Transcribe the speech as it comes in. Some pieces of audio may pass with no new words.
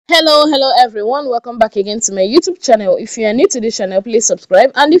Hello everyone, welcome back again to my YouTube channel. If you are new to this channel, please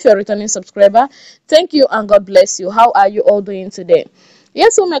subscribe, and if you're a returning subscriber, thank you and God bless you. How are you all doing today?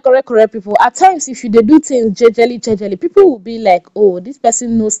 Yes, so my correct people, at times if you dey do things jejely, people will be like, oh, this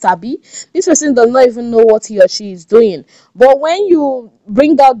person knows sabi, this person does not even know what he or she is doing. But when you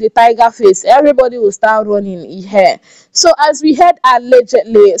bring out the tiger face, everybody will start running here. So as we heard,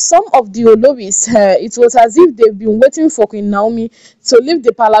 allegedly some of the Olori'S, it was as if they've been waiting for Queen Naomi to leave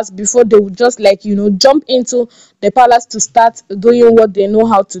the palace before they would just, like, jump into the palace to start doing what they know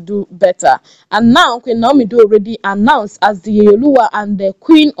how to do better. And now Queen Naomi do already announced as the Yoluwa and the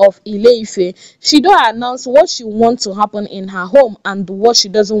Queen of Ile-Ife. She do announce what she wants to happen in her home and what she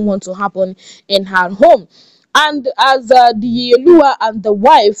doesn't want to happen in her home. And as the Yelua and the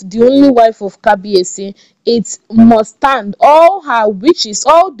wife, the only wife of Kabiyesi, it must stand. All her wishes,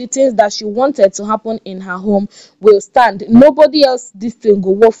 all the things that she wanted to happen in her home will stand. Nobody else this thing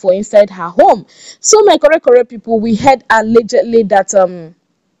go work for inside her home. So my correct people, we heard allegedly that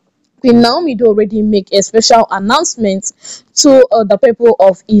Queen Naomi do already make a special announcement to the people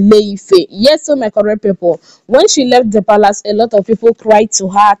of Ile-Ife. Yes, so my correct people, when she left the palace, a lot of people cried to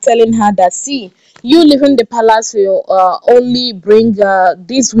her, telling her that, see, you leaving the palace will only bring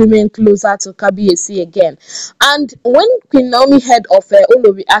these women closer to Kabiyesi again. And when Queen Naomi heard of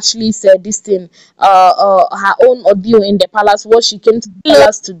Olori actually said this thing, her own ordeal in the palace, what she came to the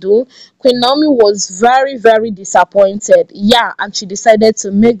palace to do, Queen Naomi was very disappointed. Yeah, and she decided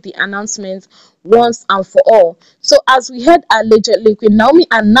to make the announcement once and for all. So as we heard allegedly, Queen Naomi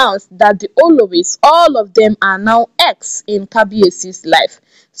announced that the Olori'S, all of them are now ex in Kabiyesi's life.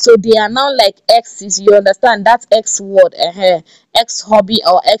 So they are now like exes, you understand that ex word, ex hobby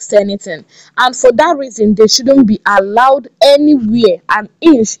or ex anything. And for that reason, they shouldn't be allowed anywhere an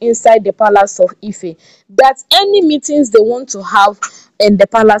inch inside the palace of Ife. That any meetings they want to have in the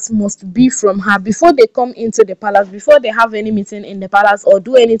palace must be from her before they come into the palace, before they have any meeting in the palace or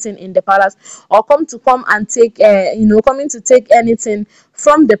do anything in the palace, or come and take coming to take anything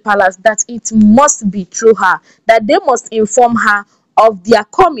from the palace, that it must be through her, that they must inform her of their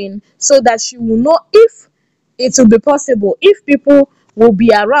coming, so that she will know if it will be possible, if people will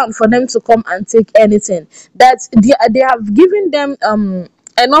be around for them to come and take anything. That they have given them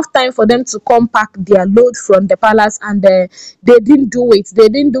enough time for them to come pack their load from the palace, and they didn't do it. They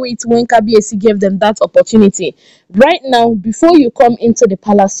didn't do it when Kabiyesi gave them that opportunity. Right now, before you come into the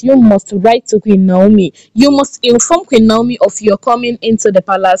palace, you must write to Queen Naomi. You must inform Queen Naomi of your coming into the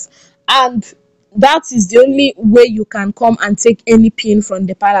palace, and that is the only way you can come and take any pin from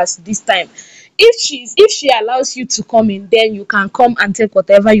the palace this time. If she allows you to come in, then you can come and take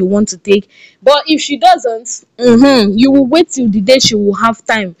whatever you want to take. But if she doesn't, you will wait till the day she will have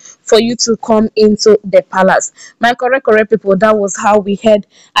time for you to come into the palace. My correct people, that was how we heard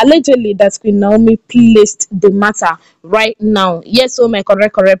allegedly that Queen Naomi placed the matter right now. Yes, so my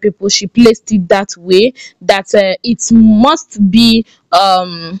correct people, she placed it that way, that it must be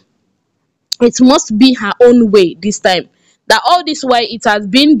her own way this time. That all this while it has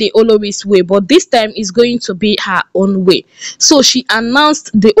been the Olori'S way, but this time is going to be her own way. So she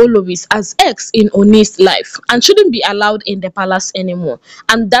announced the Olori'S as ex in Ooni'S life and shouldn't be allowed in the palace anymore.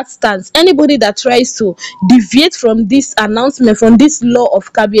 And that stands. Anybody that tries to deviate from this announcement, from this law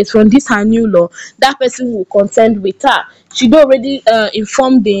of Kabiyesi, from this her new law, that person will contend with her. She already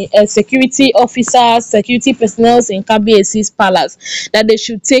informed the security officers, security personnel in Kabiyesi's palace that they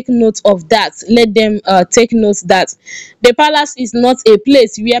should take note of that. Let them take note that the palace is not a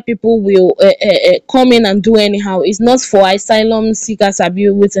place where people will come in and do anyhow. It's not for asylum seekers. How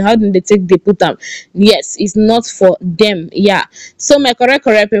do they put them? Yes, it's not for them. Yeah. So my correct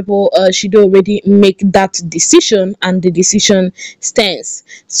people, she already make that decision, and the decision stands.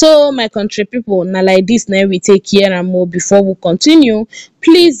 So my country people, now like this, now we take care and more. Before we continue,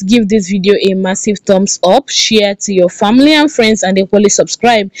 please give this video a massive thumbs up, share to your family and friends, and equally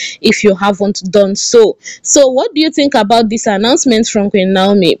subscribe if you haven't done so. So what do you think about this announcement from Queen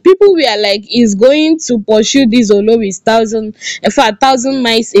Naomi? People were like, is going to pursue these Olori'S 1,000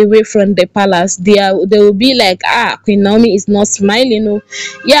 miles away from the palace. They will be like, Queen Naomi is not smiling. Oh.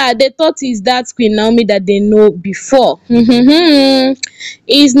 Yeah, they thought is that Queen Naomi that they know before.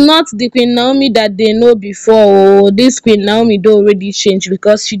 It's not the Queen Naomi that they know before. Oh, this Queen Naomi do already change,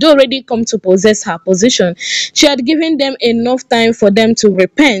 because she do already come to possess her position. She had given them enough time for them to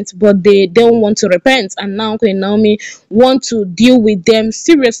repent, but they don't want to repent, and now Queen Naomi want to deal with them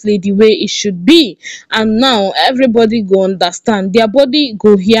seriously the way it should be. And now everybody go understand, their body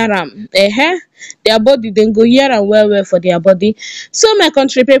go hear them. their body, then go hear and well for their body. So my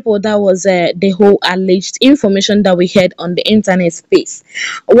country people, that was the whole alleged information that we heard on the internet space.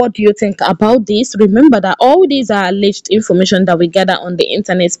 What do you think about this? Remember that all these are alleged information that we gather on the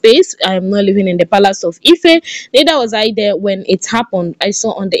internet space. I am not living in the palace of Ife, neither was I there when it happened. I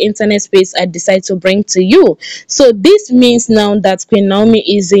saw on the internet space, I decided to bring to you. So this means now that Queen Naomi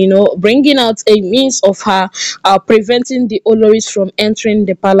is, bringing out a means of her preventing the Olori'S from entering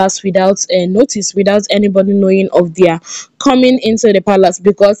the palace without a notice, without anybody knowing of their coming into the palace.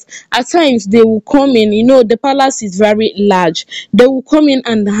 Because at times they will come in, the palace is very large, they will come in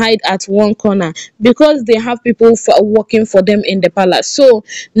and hide at one corner because they have people working for them in the palace. So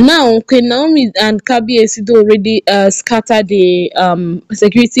now Queen Naomi and Kabiyesi already scatter the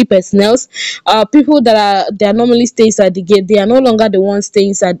security personnel. People that are normally stays at the gate, they are no longer the ones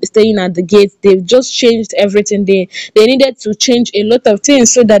staying at the gate. They've just changed everything. They needed to change a lot of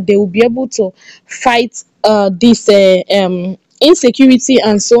things so that they will be able to fight this insecurity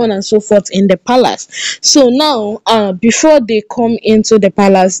and so on and so forth in the palace. So now before they come into the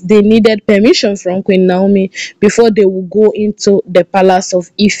palace, they needed permission from Queen Naomi before they will go into the palace of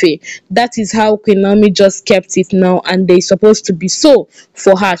Ife. That is how Queen Naomi just kept it now, and they supposed to be so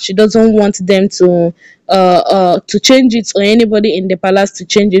for her. She doesn't want them to change it, or anybody in the palace to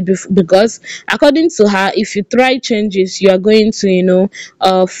change it, because according to her, if you try changes, you are going to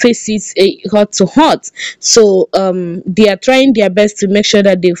face it hot to hot. So they are trying their best to make sure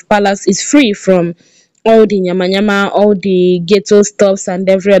that the palace is free from all the nyama nyama, all the ghetto stuffs and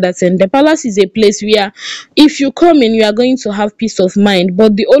every other thing. The palace is a place where if you come in, you are going to have peace of mind.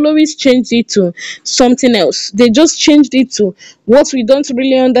 But they always changed it to something else. They just changed it to what we don't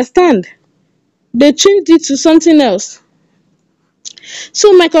really understand. They changed it to something else.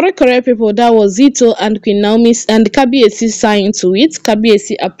 So my correct people, that was Zito and Queen Naomi's and Kabiyesi signed to it.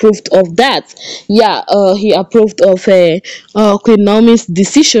 Kabiyesi approved of that. Yeah, he approved of Queen Naomi's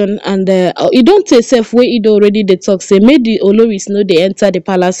decision, and he don't say self where it already the talk say made the Olori'S know they enter the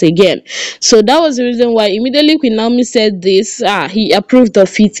palace again. So that was the reason why immediately Queen Naomi said this. He approved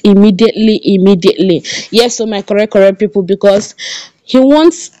of it immediately. Yes, so my correct people, because he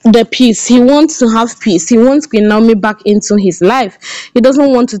wants the peace. He wants to have peace. He wants Queen Naomi back into his life. He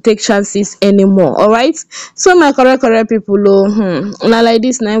doesn't want to take chances anymore. All right. So my correct people, now like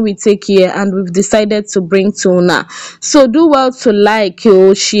this now we take here, and we've decided to bring to una. So do well to like,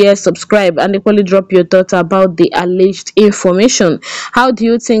 share, subscribe, and equally drop your thoughts about the alleged information. How do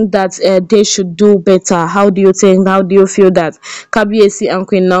you think that they should do better? How do you feel that Kabiyesi and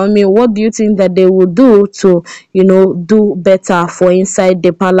Queen Naomi, what do you think that they will do to do better for inside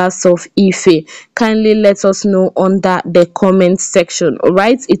the palace of Ife? Kindly let us know under the comment section. All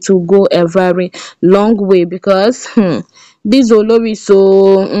right, it will go a very long way, because these Olori,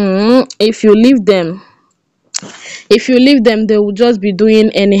 so if you leave them, they will just be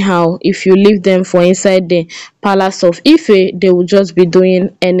doing anyhow. If you leave them for inside the palace of Ife, they will just be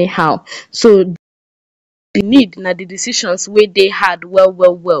doing anyhow. So the need na the decisions wey they had well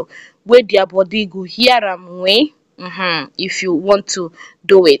wey their body go hear am way. If you want to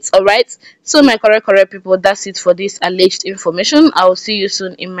do it. All right, so my correct people, that's it for this alleged information. I will see you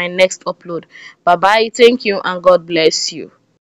soon in my next upload. Bye bye, thank you, and God bless you.